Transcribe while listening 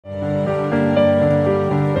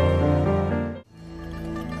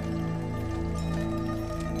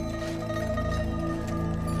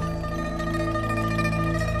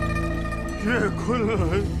昆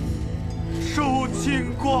仑受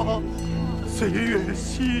金光，岁月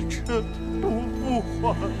西沉不复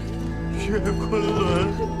还。月昆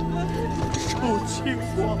仑受金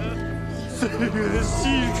光，岁月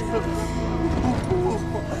西沉不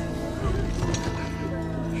复还。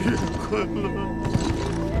月昆仑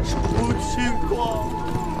受金光。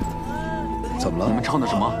怎么了？你们唱的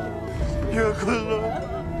什么？月昆仑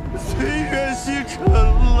岁月西沉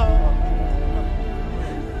了。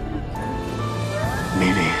梅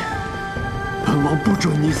林，本王不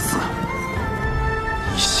准你死！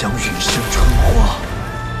你想陨身成花，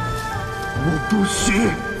我不许；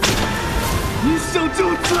你想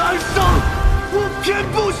就此安生，我偏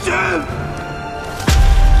不许！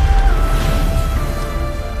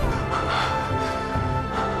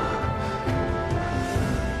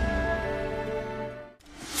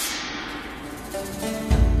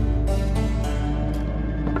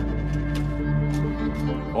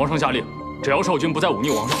皇上下令，只要少君不再忤逆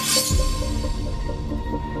王上，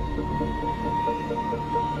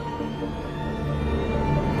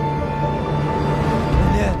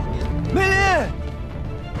梅林，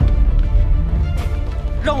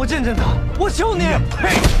让我见见他，我求你！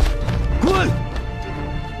呸！滚！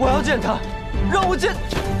我要见他，让我见，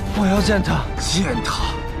我要见他。见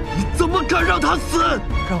他？你怎么敢让他死？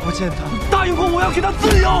让我见他！你答应过我要给他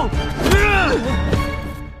自由。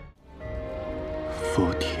覆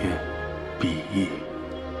天，比翼，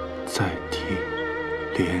在天，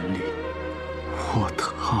连理。